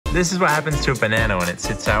This is what happens to a banana when it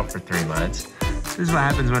sits out for 3 months. This is what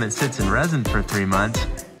happens when it sits in resin for 3 months.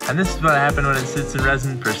 And this is what happened when it sits in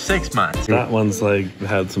resin for 6 months. That one's like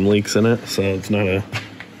had some leaks in it, so it's not a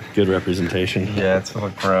good representation. Yeah, it's a little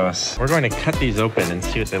gross. We're going to cut these open and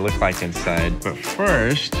see what they look like inside. But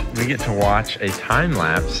first, we get to watch a time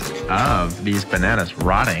lapse of these bananas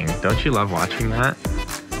rotting. Don't you love watching that?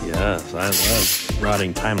 Yes, I love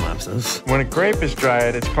rotting time lapses. When a grape is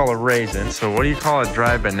dried, it's called a raisin. So what do you call a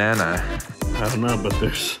dry banana? I don't know, but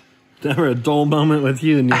there's never a dull moment with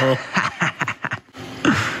you, Neil.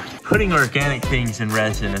 Putting organic things in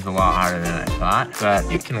resin is a lot harder than I thought,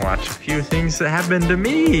 but you can watch a few things that happened to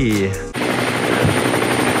me.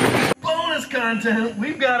 Bonus content,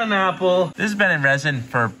 we've got an apple. This has been in resin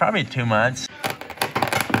for probably 2 months.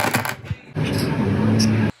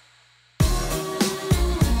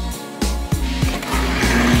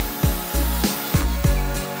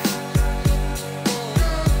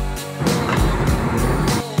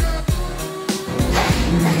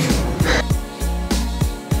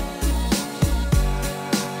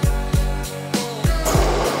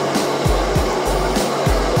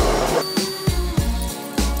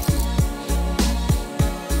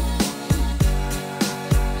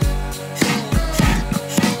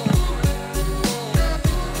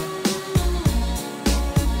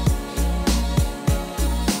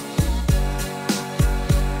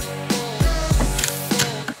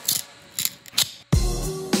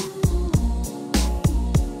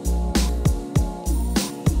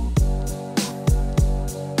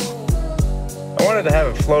 I wanted to have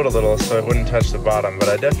it float a little so it wouldn't touch the bottom, but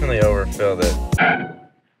I definitely overfilled it.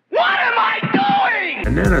 What am I doing?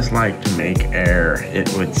 Bananas like to make air,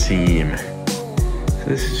 it would seem.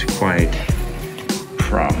 This is quite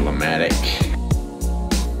problematic.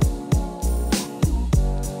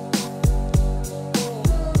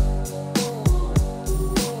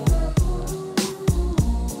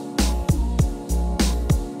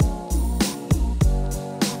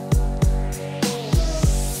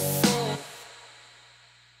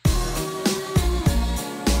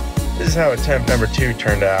 This is how attempt number 2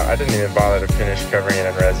 turned out. I didn't even bother to finish covering it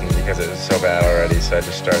in resin because it was so bad already, so I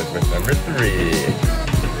just started with number 3.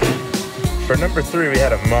 For number 3, we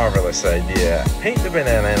had a marvelous idea. Paint the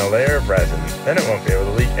banana in a layer of resin, then it won't be able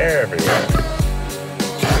to leak air everywhere.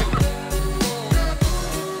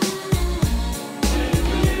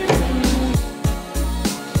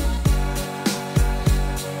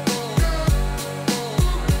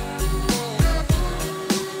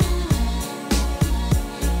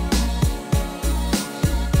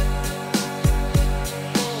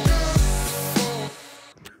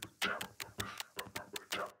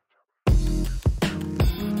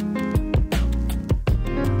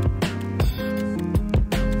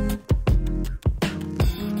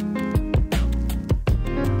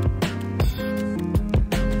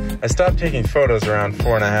 I stopped taking photos around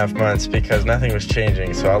 4.5 months because nothing was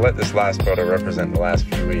changing, so I'll let this last photo represent the last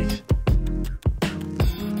few weeks.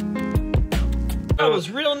 That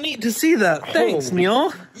was real neat to see that. Thanks,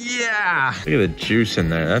 Neil. Yeah! Look at the juice in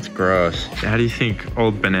there, that's gross. How do you think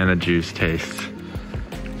old banana juice tastes?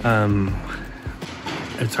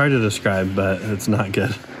 It's hard to describe, but it's not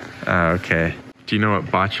good. Oh, okay. Do you know what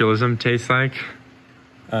botulism tastes like?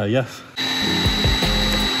 Yes.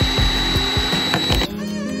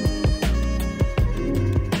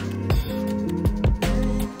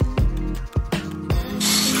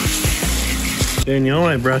 Daniel,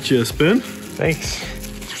 I brought you a spoon. Thanks.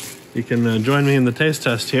 You can join me in the taste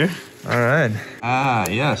test here. All right. Ah,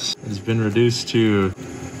 yes. It's been reduced to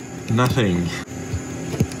nothing.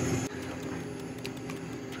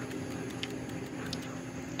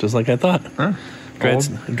 Just like I thought. Huh?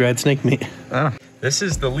 Dried snake meat. Oh. This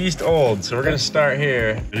is the least old, so we're gonna start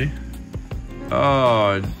here. Ready?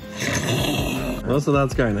 Oh. Most of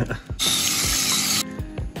that's garnet.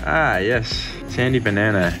 Ah, yes. Sandy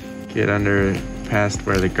banana. Get under past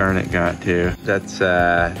where the garnet got to. That's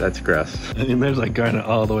gross. I mean, there's like garnet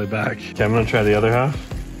all the way back. Okay, I'm gonna try the other half,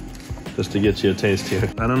 just to get you a taste here.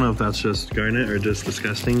 I don't know if that's just garnet or just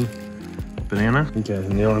disgusting banana. Okay,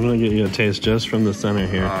 Neil, I'm gonna get you a taste just from the center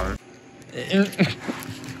here.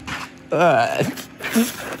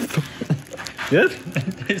 Good?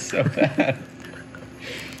 It tastes so bad.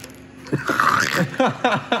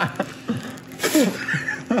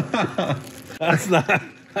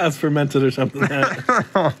 That's fermented or something.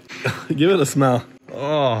 Give it a smell.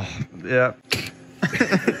 Oh, yeah.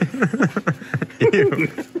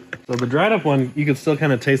 So the dried up one, you can still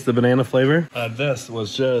kind of taste the banana flavor. This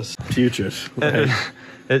was just putrid.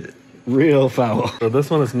 Real foul. So this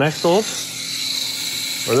one is next old?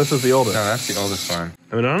 Or this is the oldest? No, that's the oldest one.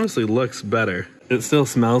 I mean, it honestly looks better. It still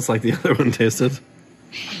smells like the other one tasted.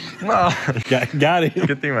 Well, Got him.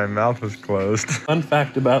 good thing my mouth was closed. Fun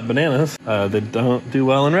fact about bananas, they don't do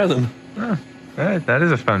well in resin. Oh, that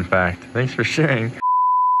is a fun fact. Thanks for sharing.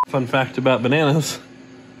 Fun fact about bananas,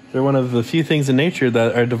 they're one of the few things in nature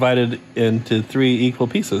that are divided into 3 equal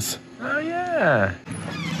pieces. Oh, yeah.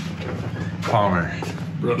 Palmer,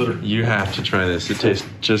 Brother. you have to try this. It tastes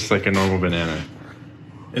just like a normal banana.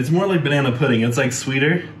 It's more like banana pudding. It's like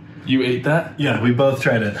sweeter. You ate that? Yeah, we both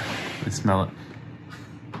tried it. Let's smell it.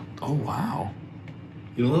 Oh, wow.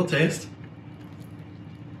 Get a little taste.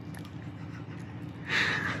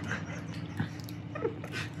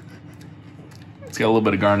 It's got a little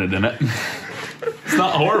bit of garnet in it. It's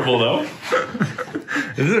not horrible, though.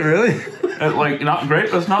 Is it really? Like, not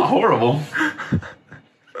great, but it's not horrible.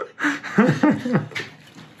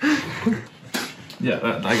 Yeah,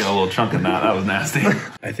 I got a little chunk in that. That was nasty.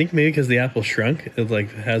 I think maybe because the apple shrunk, it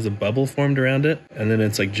like has a bubble formed around it, and then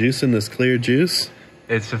it's like juice in this clear juice.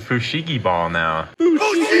 It's a fushigi ball now.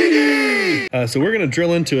 So we're gonna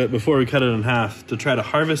drill into it before we cut it in half to try to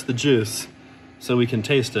harvest the juice so we can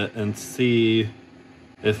taste it and see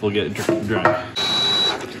if we'll get drunk.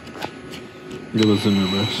 Get this in your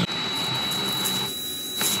brush.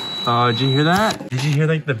 Oh, did you hear that? Did you hear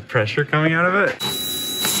like the pressure coming out of it?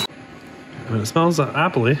 I mean, it smells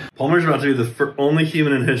apple-y. Palmer's about to be the only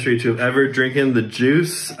human in history to have ever drinking the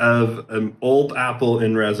juice of an old apple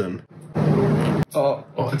in resin. Oh,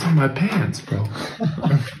 it's on my pants, bro.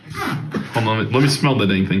 Hold on, let me smell the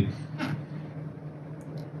dang thing.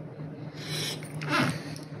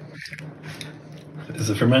 Is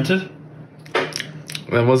it fermented?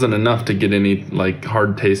 That wasn't enough to get any like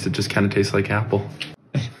hard taste. It just kind of tastes like apple.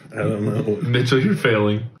 I don't know. Mitchell, you're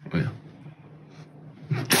failing. Oh, yeah.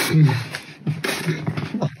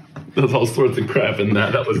 There's all sorts of crap in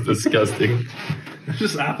that. That was disgusting. It's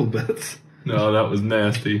just apple bits. No, that was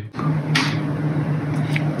nasty.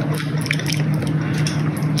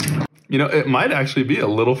 You know, it might actually be a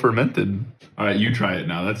little fermented. All right, you try it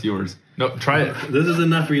now. That's yours. No, try it. This is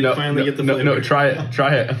enough for you to finally get the flavor. No, try it.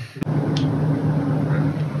 Try it.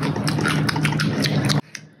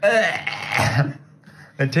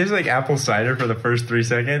 It tastes like apple cider for the first 3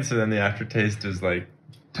 seconds, and then the aftertaste is like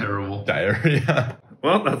Terrible. diarrhea.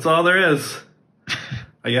 Well, that's all there is.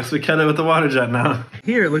 I guess we cut it with the Waterjet now.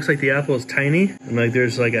 Here, it looks like the apple is tiny, and like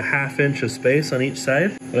there's like a ½ inch of space on each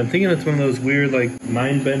side. But I'm thinking it's one of those weird like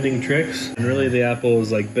mind-bending tricks, and really the apple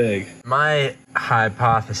is like big. My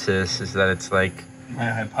hypothesis is that it's like... My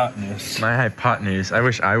hypotenuse. My hypotenuse. I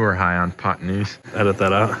wish I were high on pot news. Edit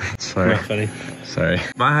that out. Sorry. Not funny. Sorry.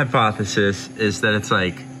 My hypothesis is that it's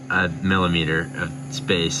like a millimeter of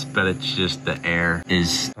space, but it's just the air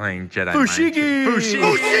is playing Jedi Fushigi!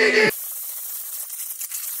 Fushigi!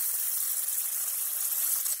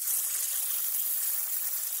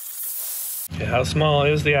 Okay, how small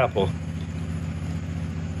is the apple?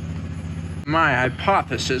 My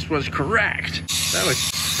hypothesis was correct. That looks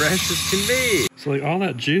fresh as can be. So like all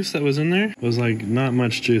that juice that was in there was like not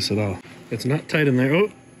much juice at all. It's not tight in there.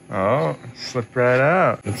 Oh, slipped right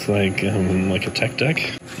out. It's like a tech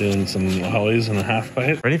deck. Doing some hollies and a half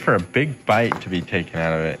bite. Ready for a big bite to be taken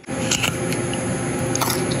out of it.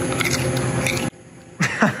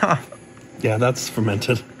 Yeah, that's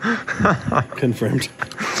fermented. Confirmed.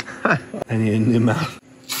 I need a new mouth.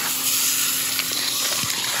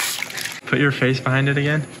 Put your face behind it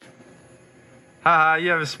again. Haha, you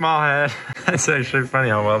have a small head. That's actually funny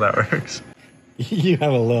how well that works. You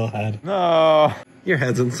have a little head. No. Your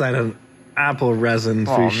head's inside an apple resin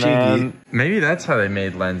fushigi. Man. Maybe that's how they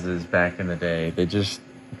made lenses back in the day. They just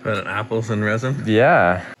put apples in resin?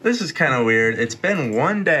 Yeah. This is kind of weird. It's been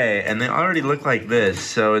 1 day and they already look like this.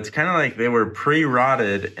 So it's kind of like they were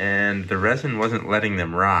pre-rotted and the resin wasn't letting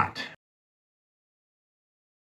them rot.